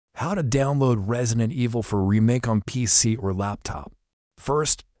How to download Resident Evil for Remake on PC or laptop.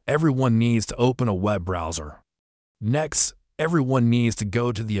 First, everyone needs to open a web browser. Next, everyone needs to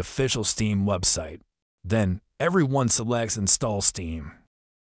go to the official Steam website. Then, everyone selects Install Steam.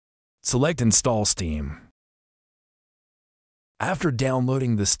 Select Install Steam. After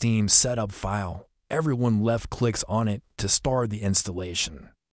downloading the Steam setup file, everyone left-clicks on it to start the installation.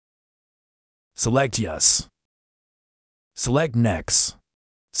 Select Yes. Select Next.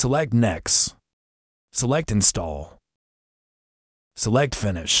 Select Next. Select Install. Select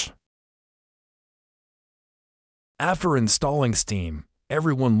Finish. After installing Steam,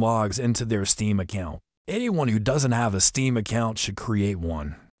 everyone logs into their Steam account. Anyone who doesn't have a Steam account should create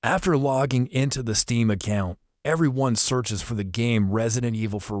one. After logging into the Steam account, everyone searches for the game Resident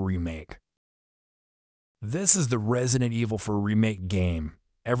Evil for Remake. This is the Resident Evil for Remake game.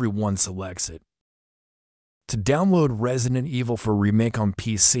 Everyone selects it. To download Resident Evil for Remake on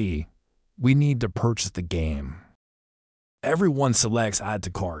PC, we need to purchase the game. Everyone selects Add to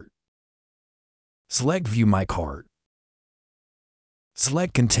Cart. Select View My Cart.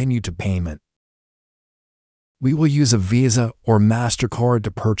 Select Continue to Payment. We will use a Visa or MasterCard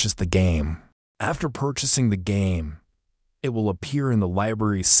to purchase the game. After purchasing the game, it will appear in the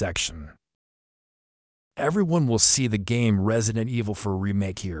Library section. Everyone will see the game Resident Evil for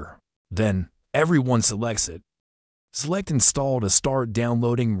Remake here. Then, everyone selects it. Select Install to start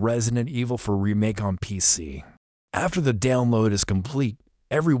downloading Resident Evil for Remake on PC. After the download is complete,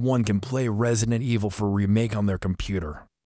 everyone can play Resident Evil for Remake on their computer.